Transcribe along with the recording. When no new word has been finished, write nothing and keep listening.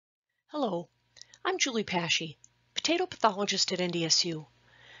Hello, I'm Julie Pashy, potato pathologist at NDSU.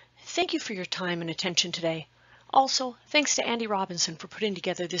 Thank you for your time and attention today. Also, thanks to Andy Robinson for putting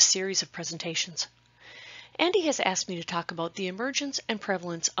together this series of presentations. Andy has asked me to talk about the emergence and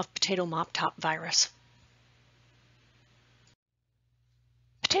prevalence of potato mop top virus.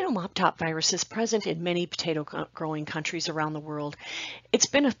 Potato mop top virus is present in many potato growing countries around the world. It's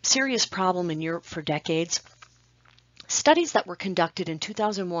been a serious problem in Europe for decades. Studies that were conducted in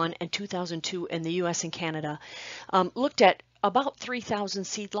 2001 and 2002 in the US and Canada looked at about 3,000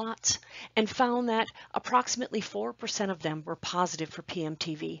 seed lots and found that approximately 4% of them were positive for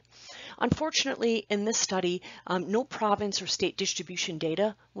PMTV. Unfortunately, in this study, no province or state distribution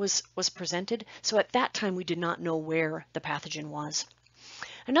data was presented, so at that time we did not know where the pathogen was.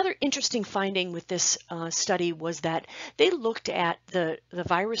 Another interesting finding with this study was that they looked at the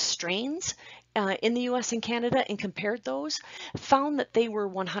virus strains in the US and Canada and compared those, found that they were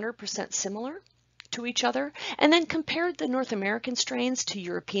 100% similar to each other, and then compared the North American strains to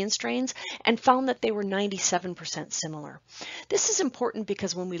European strains and found that they were 97% similar. This is important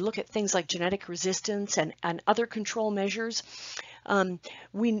because when we look at things like genetic resistance and other control measures,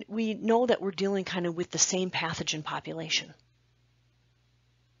 we know that we're dealing kind of with the same pathogen population.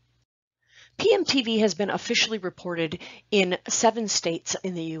 PMTV has been officially reported in 7 states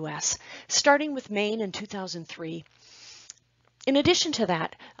in the US, starting with Maine in 2003. In addition to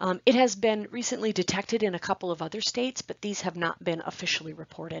that, it has been recently detected in a couple of other states, but these have not been officially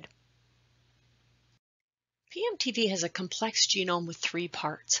reported. PMTV has a complex genome with 3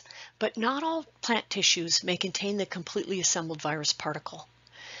 parts, but not all plant tissues may contain the completely assembled virus particle.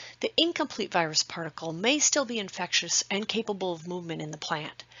 The incomplete virus particle may still be infectious and capable of movement in the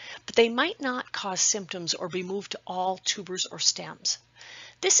plant, but they might not cause symptoms or be moved to all tubers or stems.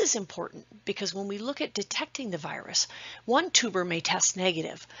 This is important because when we look at detecting the virus, one tuber may test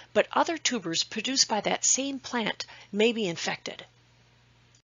negative, but other tubers produced by that same plant may be infected.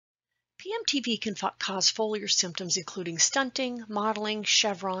 PMTV can cause foliar symptoms including stunting, mottling,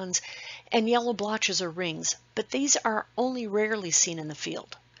 chevrons, and yellow blotches or rings, but these are only rarely seen in the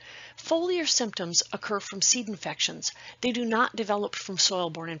field. Foliar symptoms occur from seed infections. They do not develop from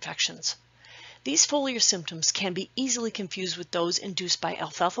soil-borne infections. These foliar symptoms can be easily confused with those induced by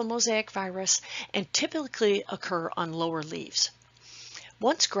alfalfa mosaic virus and typically occur on lower leaves.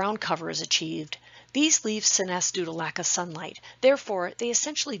 Once ground cover is achieved, these leaves senesce due to lack of sunlight. Therefore, they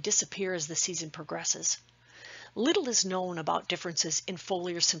essentially disappear as the season progresses. Little is known about differences in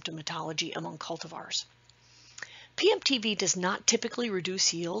foliar symptomatology among cultivars. PMTV does not typically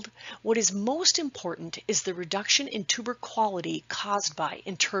reduce yield. What is most important is the reduction in tuber quality caused by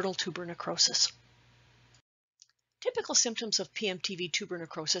internal tuber necrosis. Typical symptoms of PMTV tuber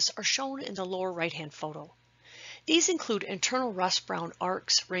necrosis are shown in the lower right-hand photo. These include internal rust-brown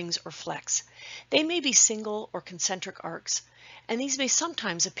arcs, rings, or flecks. They may be single or concentric arcs, and these may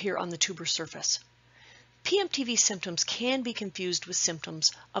sometimes appear on the tuber surface. PMTV symptoms can be confused with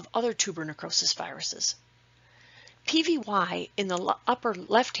symptoms of other tuber necrosis viruses. PVY in the upper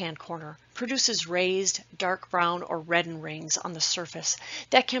left-hand corner produces raised, dark brown or reddened rings on the surface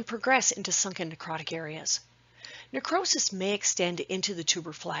that can progress into sunken necrotic areas. Necrosis may extend into the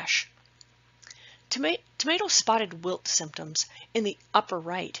tuber flesh. Tomato spotted wilt symptoms in the upper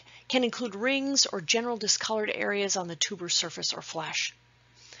right can include rings or general discolored areas on the tuber surface or flesh.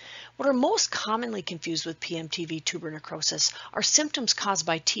 What are most commonly confused with PMTV tuber necrosis are symptoms caused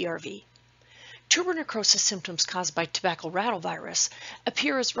by TRV. Tuber necrosis symptoms caused by tobacco rattle virus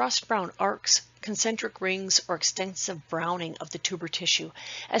appear as rust-brown arcs, concentric rings, or extensive browning of the tuber tissue,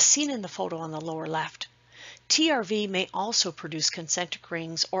 as seen in the photo on the lower left. TRV may also produce concentric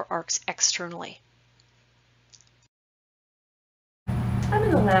rings or arcs externally. I'm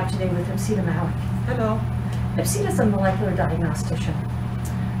in the lab today with Ipsita Malik. Hello. Ipsita is a molecular diagnostician.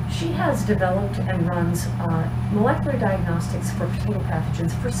 She has developed and runs molecular diagnostics for potato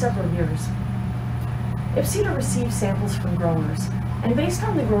pathogens for several years. Ipsita receives samples from growers, and based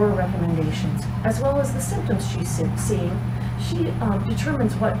on the grower recommendations, as well as the symptoms she's seeing, she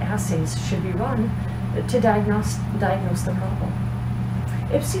determines what assays should be run to diagnose the problem.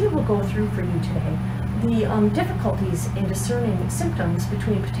 Ipsita will go through for you today the difficulties in discerning symptoms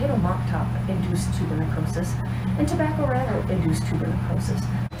between potato mop top induced tuber necrosis and tobacco rattle induced tuber necrosis.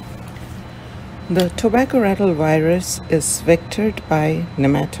 The tobacco rattle virus is vectored by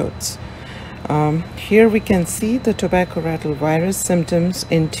nematodes. Here we can see the tobacco rattle virus symptoms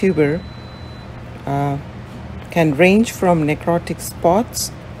in tuber can range from necrotic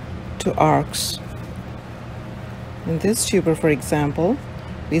spots to arcs. In this tuber, for example,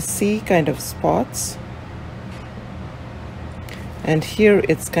 we see kind of spots, and here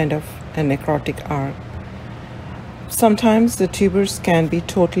it's kind of a necrotic arc. Sometimes the tubers can be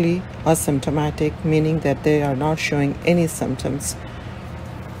totally asymptomatic, meaning that they are not showing any symptoms.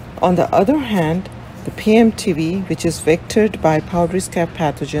 On the other hand, the PMTV, which is vectored by powdery scab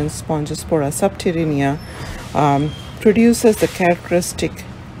pathogen Spongospora subterranea, produces the characteristic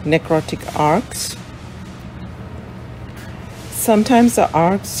necrotic arcs. Sometimes the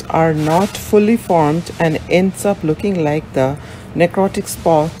arcs are not fully formed and ends up looking like the necrotic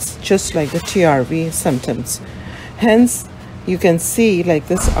spots, just like the TRV symptoms. Hence, you can see like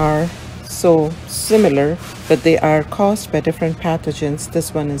this are so similar, but they are caused by different pathogens.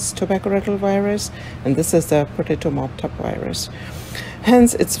 This one is tobacco retrovirus, and this is the potato mop top virus.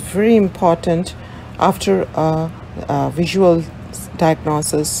 Hence, it's very important after a visual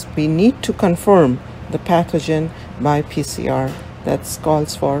diagnosis, we need to confirm the pathogen by PCR. That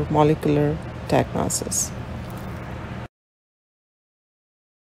calls for molecular diagnosis.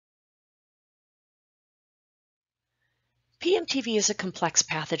 PMTV is a complex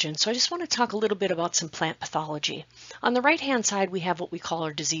pathogen, so I just want to talk a little bit about some plant pathology. On the right-hand side, we have what we call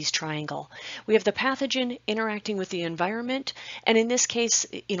our disease triangle. We have the pathogen interacting with the environment, and in this case,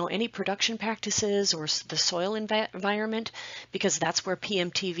 any production practices or the soil environment, because that's where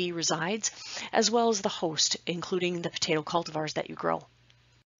PMTV resides, as well as the host, including the potato cultivars that you grow.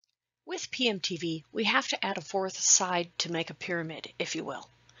 With PMTV, we have to add a fourth side to make a pyramid, if you will.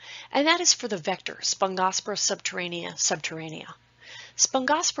 And that is for the vector, Spongospora subterranea.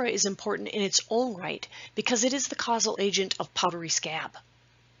 Spongospora is important in its own right because it is the causal agent of powdery scab.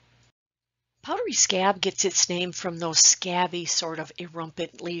 Powdery scab gets its name from those scabby sort of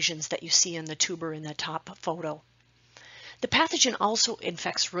erumpent lesions that you see in the tuber in the top photo. The pathogen also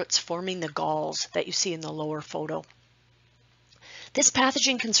infects roots, forming the galls that you see in the lower photo. This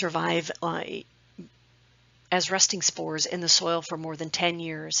pathogen can survive as resting spores in the soil for more than 10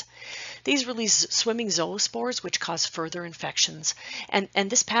 years. These release swimming zoospores, which cause further infections, and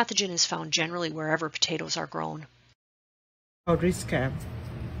this pathogen is found generally wherever potatoes are grown. Powdery scab.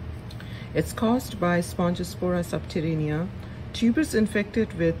 It's caused by Spongospora subterranea. Tubers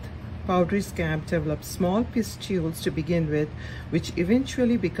infected with powdery scab develop small pustules to begin with, which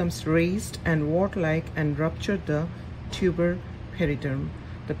eventually becomes raised and wart-like and rupture the tuber periderm.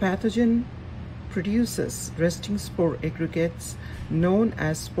 The pathogen produces resting spore aggregates known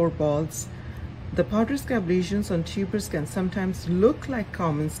as spore balls. The powdery scab lesions on tubers can sometimes look like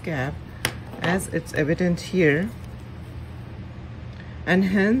common scab, as it's evident here, and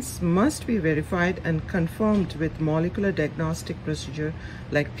hence must be verified and confirmed with molecular diagnostic procedure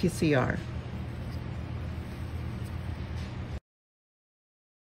like PCR.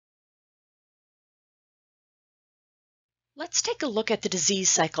 Let's take a look at the disease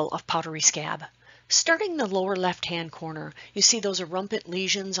cycle of powdery scab. Starting in the lower left-hand corner, you see those erumpent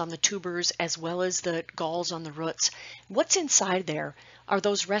lesions on the tubers as well as the galls on the roots. What's inside there are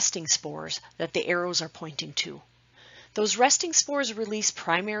those resting spores that the arrows are pointing to. Those resting spores release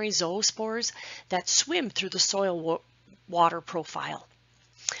primary zoospores that swim through the soil water profile.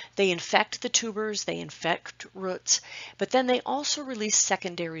 They infect the tubers, they infect roots, but then they also release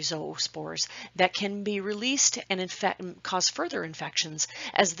secondary zoospores that can be released and cause further infections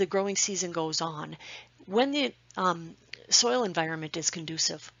as the growing season goes on when the soil environment is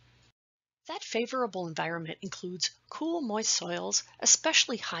conducive. That favorable environment includes cool, moist soils,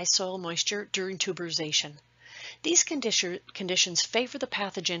 especially high soil moisture during tuberization. These conditions favor the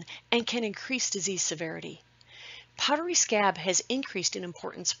pathogen and can increase disease severity. Powdery scab has increased in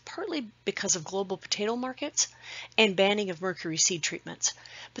importance partly because of global potato markets and banning of mercury seed treatments.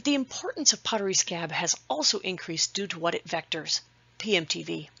 But the importance of powdery scab has also increased due to what it vectors,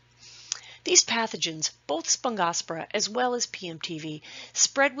 PMTV. These pathogens, both Spongospora as well as PMTV,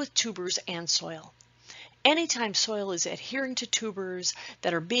 spread with tubers and soil. Anytime soil is adhering to tubers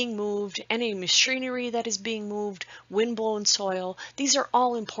that are being moved, any machinery that is being moved, wind-blown soil, these are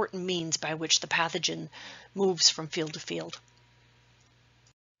all important means by which the pathogen moves from field to field.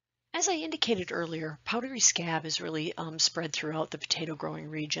 As I indicated earlier, powdery scab is really spread throughout the potato growing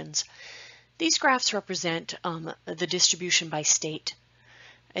regions. These graphs represent the distribution by state.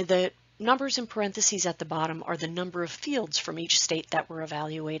 The numbers in parentheses at the bottom are the number of fields from each state that were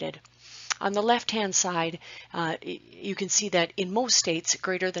evaluated. On the left-hand side, you can see that in most states,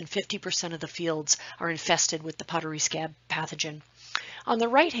 greater than 50% of the fields are infested with the powdery scab pathogen. On the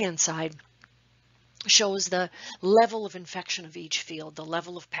right-hand side shows the level of infection of each field, the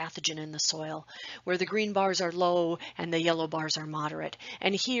level of pathogen in the soil, where the green bars are low and the yellow bars are moderate.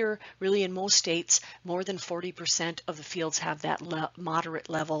 And here, really in most states, more than 40% of the fields have that moderate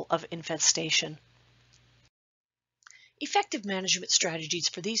level of infestation. Effective management strategies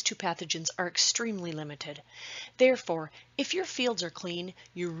for these two pathogens are extremely limited. Therefore, if your fields are clean,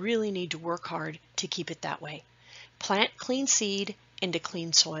 you really need to work hard to keep it that way. Plant clean seed into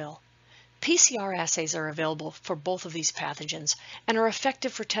clean soil. PCR assays are available for both of these pathogens and are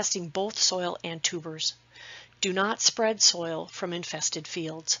effective for testing both soil and tubers. Do not spread soil from infested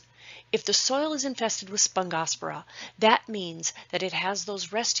fields. If the soil is infested with Spongospora, that means that it has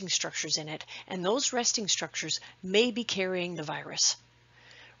those resting structures in it, and those resting structures may be carrying the virus.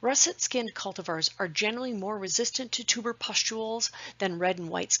 Russet-skinned cultivars are generally more resistant to tuber pustules than red and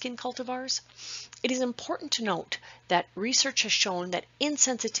white skin cultivars. It is important to note that research has shown that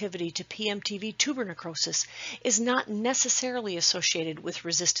insensitivity to PMTV tuber necrosis is not necessarily associated with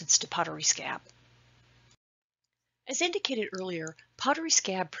resistance to powdery scab. As indicated earlier, powdery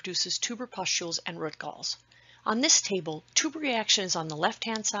scab produces tuber pustules and root galls. On this table, tuber reaction is on the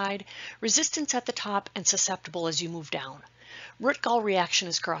left-hand side, resistance at the top, and susceptible as you move down. Root gall reaction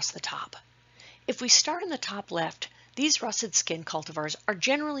is across the top. If we start in the top left, these russet skin cultivars are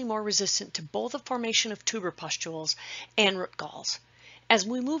generally more resistant to both the formation of tuber pustules and root galls. As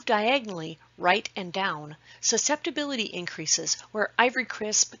we move diagonally, right and down, susceptibility increases where Ivory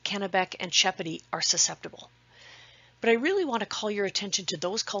Crisp, Kennebec, and Sheppardy are susceptible. But I really want to call your attention to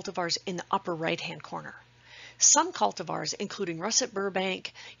those cultivars in the upper right-hand corner. Some cultivars, including Russet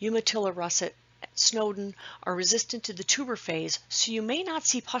Burbank, Umatilla Russet, Snowden, are resistant to the tuber phase, so you may not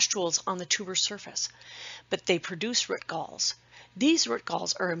see pustules on the tuber surface, but they produce root galls. These root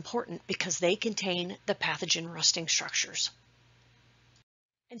galls are important because they contain the pathogen rusting structures.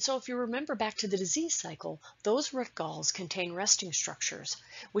 And so if you remember back to the disease cycle, those root galls contain resting structures,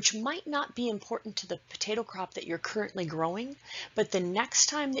 which might not be important to the potato crop that you're currently growing, but the next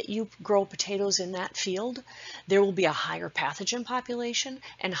time that you grow potatoes in that field, there will be a higher pathogen population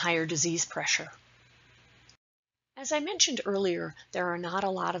and higher disease pressure. As I mentioned earlier, there are not a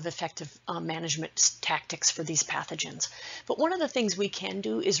lot of effective management tactics for these pathogens, but one of the things we can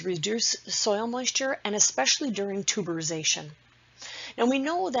do is reduce soil moisture, and especially during tuberization. Now we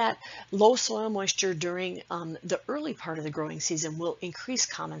know that low soil moisture during the early part of the growing season will increase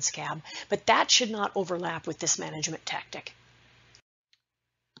common scab, but that should not overlap with this management tactic.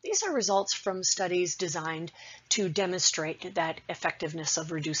 These are results from studies designed to demonstrate that effectiveness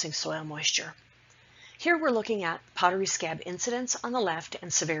of reducing soil moisture. Here we're looking at powdery scab incidence on the left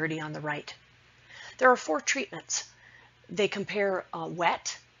and severity on the right. There are 4 treatments. They compare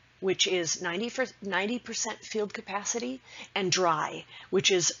wet, which is 90% field capacity, and dry, which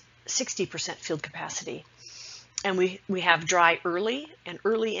is 60% field capacity. And we have dry early, and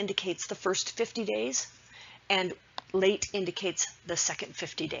early indicates the first 50 days, and late indicates the second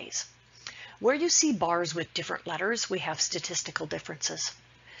 50 days. Where you see bars with different letters, we have statistical differences.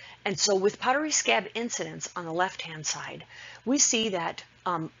 And so with powdery scab incidence on the left-hand side, we see that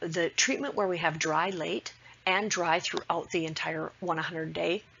the treatment where we have dry late and dry throughout the entire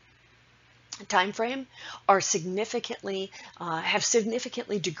 100-day time frame are significantly have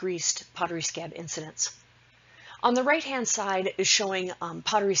significantly decreased powdery scab incidence. On the right-hand side is showing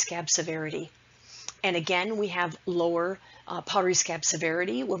powdery scab severity. And again, we have lower powdery scab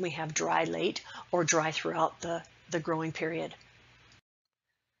severity when we have dry late or dry throughout the growing period.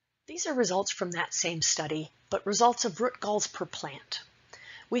 These are results from that same study, but results of root galls per plant.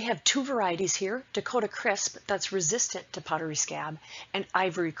 We have 2 varieties here, Dakota Crisp, that's resistant to powdery scab, and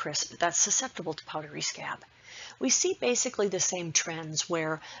Ivory Crisp, that's susceptible to powdery scab. We see basically the same trends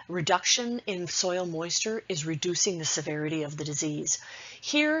where reduction in soil moisture is reducing the severity of the disease.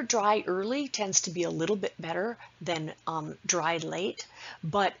 Here, dry early tends to be a little bit better than dry late,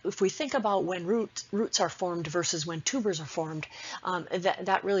 but if we think about when roots are formed versus when tubers are formed,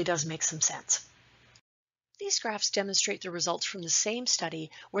 that really does make some sense. These graphs demonstrate the results from the same study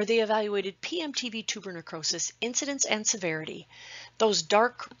where they evaluated PMTV tuber necrosis incidence and severity, those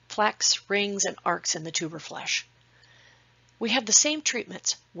dark flecks, rings, and arcs in the tuber flesh. We have the same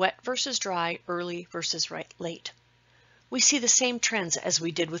treatments, wet versus dry, early versus late. We see the same trends as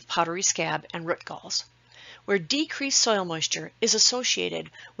we did with powdery scab and root galls, where decreased soil moisture is associated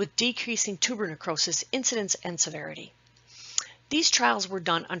with decreasing tuber necrosis incidence and severity. These trials were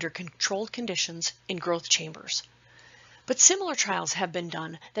done under controlled conditions in growth chambers. But similar trials have been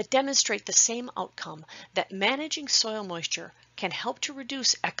done that demonstrate the same outcome, that managing soil moisture can help to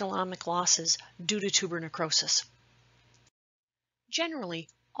reduce economic losses due to tuber necrosis. Generally,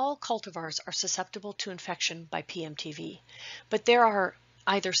 all cultivars are susceptible to infection by PMTV, but there are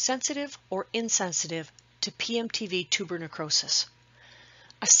either sensitive or insensitive to PMTV tuber necrosis.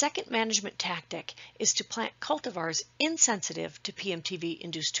 A second management tactic is to plant cultivars insensitive to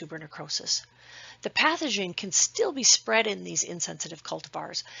PMTV-induced tuber necrosis. The pathogen can still be spread in these insensitive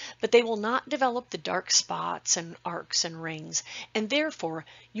cultivars, but they will not develop the dark spots and arcs and rings, and therefore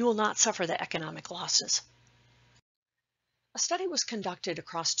you will not suffer the economic losses. A study was conducted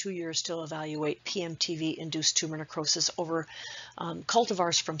across 2 years to evaluate PMTV-induced tuber necrosis over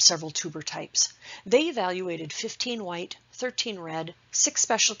cultivars from several tuber types. They evaluated 15 white, 13 red, 6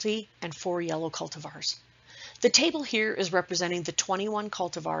 specialty, and 4 yellow cultivars. The table here is representing the 21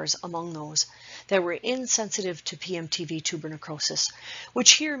 cultivars among those that were insensitive to PMTV tuber necrosis,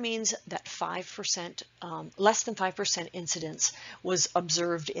 which here means that 5%, less than 5% incidence was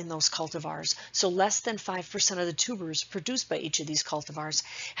observed in those cultivars. So less than 5% of the tubers produced by each of these cultivars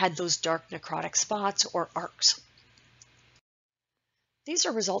had those dark necrotic spots or arcs. These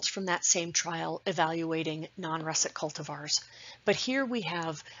are results from that same trial evaluating non-russet cultivars. But here we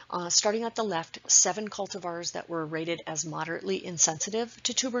have, starting at the left, 7 cultivars that were rated as moderately insensitive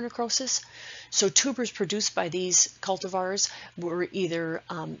to tuber necrosis. So tubers produced by these cultivars were either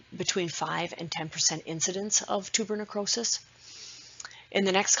between 5 and 10% incidence of tuber necrosis. In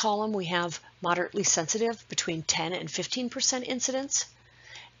the next column, we have moderately sensitive, between 10 and 15% incidence.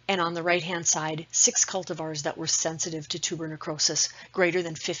 And on the right-hand side, 6 cultivars that were sensitive to tuber necrosis, greater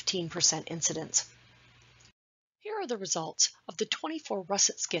than 15% incidence. Here are the results of the 24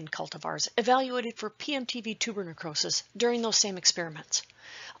 russet-skinned cultivars evaluated for PMTV tuber necrosis during those same experiments.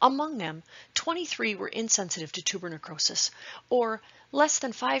 Among them, 23 were insensitive to tuber necrosis, or less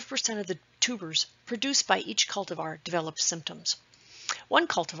than 5% of the tubers produced by each cultivar developed symptoms. One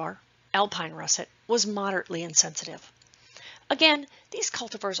cultivar, alpine russet, was moderately insensitive. Again, these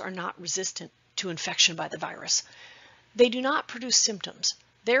cultivars are not resistant to infection by the virus. They do not produce symptoms.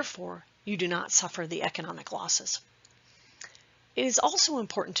 Therefore, you do not suffer the economic losses. It is also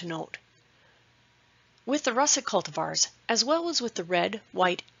important to note, with the russet cultivars, as well as with the red,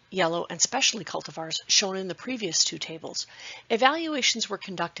 white, yellow, and specialty cultivars shown in the previous 2 tables, evaluations were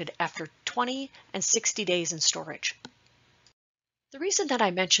conducted after 20 and 60 days in storage. The reason that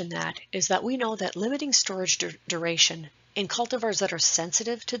I mention that is that we know that limiting storage duration in cultivars that are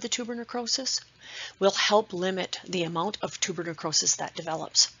sensitive to the tuber necrosis will help limit the amount of tuber necrosis that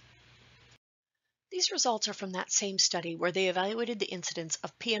develops. These results are from that same study where they evaluated the incidence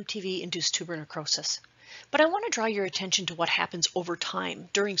of PMTV-induced tuber necrosis. But I want to draw your attention to what happens over time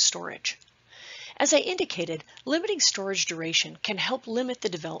during storage. As I indicated, limiting storage duration can help limit the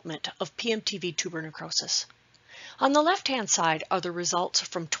development of PMTV tuber necrosis. On the left-hand side are the results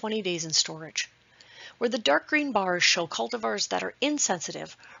from 20 days in storage, where the dark green bars show cultivars that are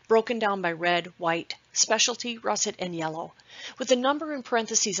insensitive, broken down by red, white, specialty, russet, and yellow, with the number in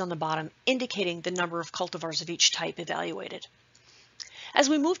parentheses on the bottom indicating the number of cultivars of each type evaluated. As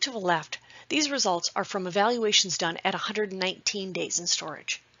we move to the left, these results are from evaluations done at 119 days in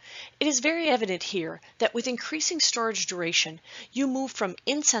storage. It is very evident here that with increasing storage duration, you move from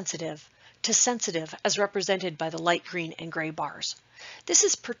insensitive to sensitive as represented by the light green and gray bars. This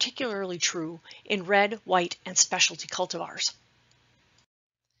is particularly true in red, white, and specialty cultivars.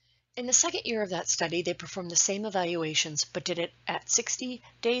 In the second year of that study, they performed the same evaluations, but did it at 60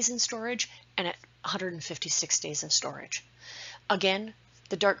 days in storage and at 156 days in storage. Again,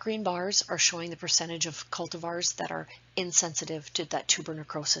 the dark green bars are showing the percentage of cultivars that are insensitive to that tuber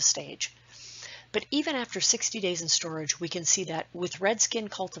necrosis stage. But even after 60 days in storage, we can see that with red skin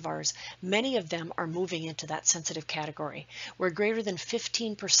cultivars, many of them are moving into that sensitive category, where greater than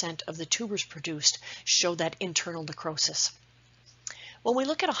 15% of the tubers produced show that internal necrosis. When we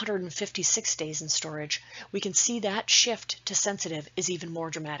look at 156 days in storage, we can see that shift to sensitive is even more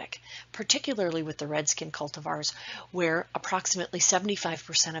dramatic, particularly with the red skin cultivars, where approximately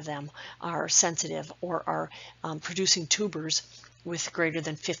 75% of them are sensitive or are producing tubers with greater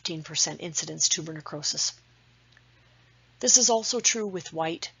than 15% incidence tuber necrosis. This is also true with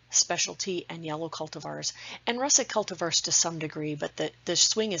white, specialty, and yellow cultivars, and russet cultivars to some degree, but the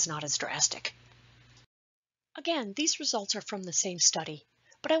swing is not as drastic. Again, these results are from the same study,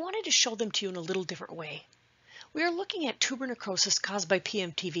 but I wanted to show them to you in a little different way. We are looking at tuber necrosis caused by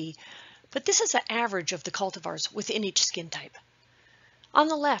PMTV, but this is an average of the cultivars within each skin type. On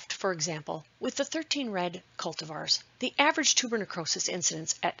the left, for example, with the 13 red cultivars, the average tuber necrosis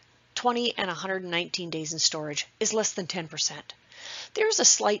incidence at 20 and 119 days in storage is less than 10%. There is a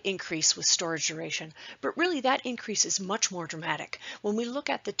slight increase with storage duration, but really that increase is much more dramatic when we look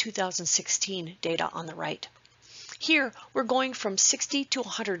at the 2016 data on the right. Here, we're going from 60 to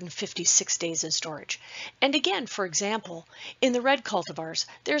 156 days in storage. And again, for example, in the red cultivars,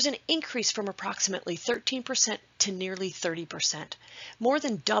 there's an increase from approximately 13% to nearly 30%, more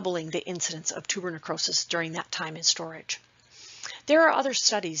than doubling the incidence of tuber necrosis during that time in storage. There are other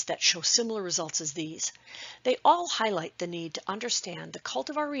studies that show similar results as these. They all highlight the need to understand the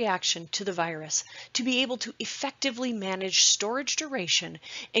cultivar reaction to the virus to be able to effectively manage storage duration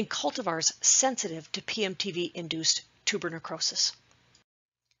in cultivars sensitive to PMTV-induced tuber necrosis.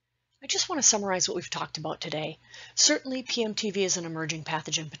 I just want to summarize what we've talked about today. Certainly, PMTV is an emerging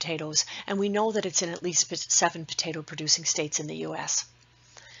pathogen in potatoes, and we know that it's in at least 7 potato-producing states in the U.S.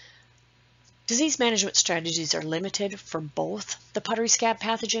 Disease management strategies are limited for both the powdery scab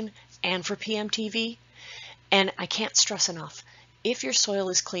pathogen and for PMTV. And I can't stress enough, if your soil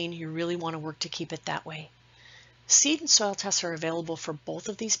is clean, you really want to work to keep it that way. Seed and soil tests are available for both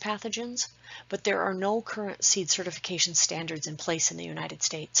of these pathogens, but there are no current seed certification standards in place in the United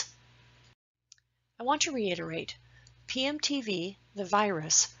States. I want to reiterate, PMTV, the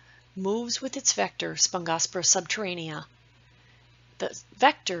virus, moves with its vector Spongospora subterranea. The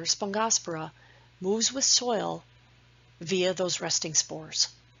vector Spongospora moves with soil via those resting spores.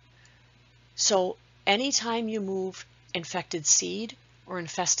 So anytime you move infected seed or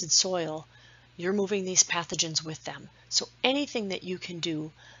infested soil, you're moving these pathogens with them. So anything that you can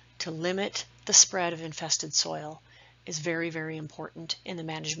do to limit the spread of infested soil is very, very important in the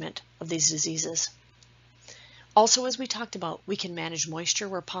management of these diseases. Also, as we talked about, we can manage moisture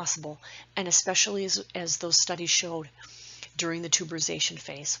where possible, and especially as those studies showed during the tuberization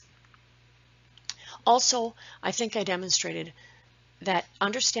phase. Also, I think I demonstrated that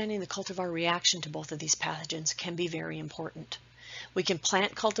understanding the cultivar reaction to both of these pathogens can be very important. We can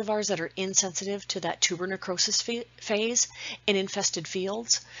plant cultivars that are insensitive to that tuber necrosis phase in infested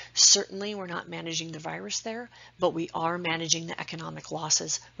fields. Certainly, we're not managing the virus there, but we are managing the economic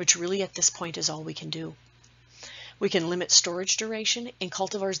losses, which really at this point is all we can do. We can limit storage duration in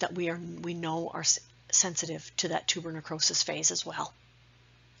cultivars that we know are sensitive to that tuber necrosis phase as well.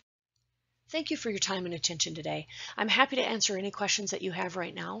 Thank you for your time and attention today. I'm happy to answer any questions that you have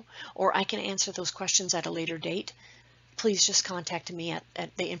right now, or I can answer those questions at a later date. Please just contact me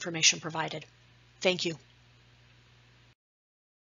at the information provided. Thank you.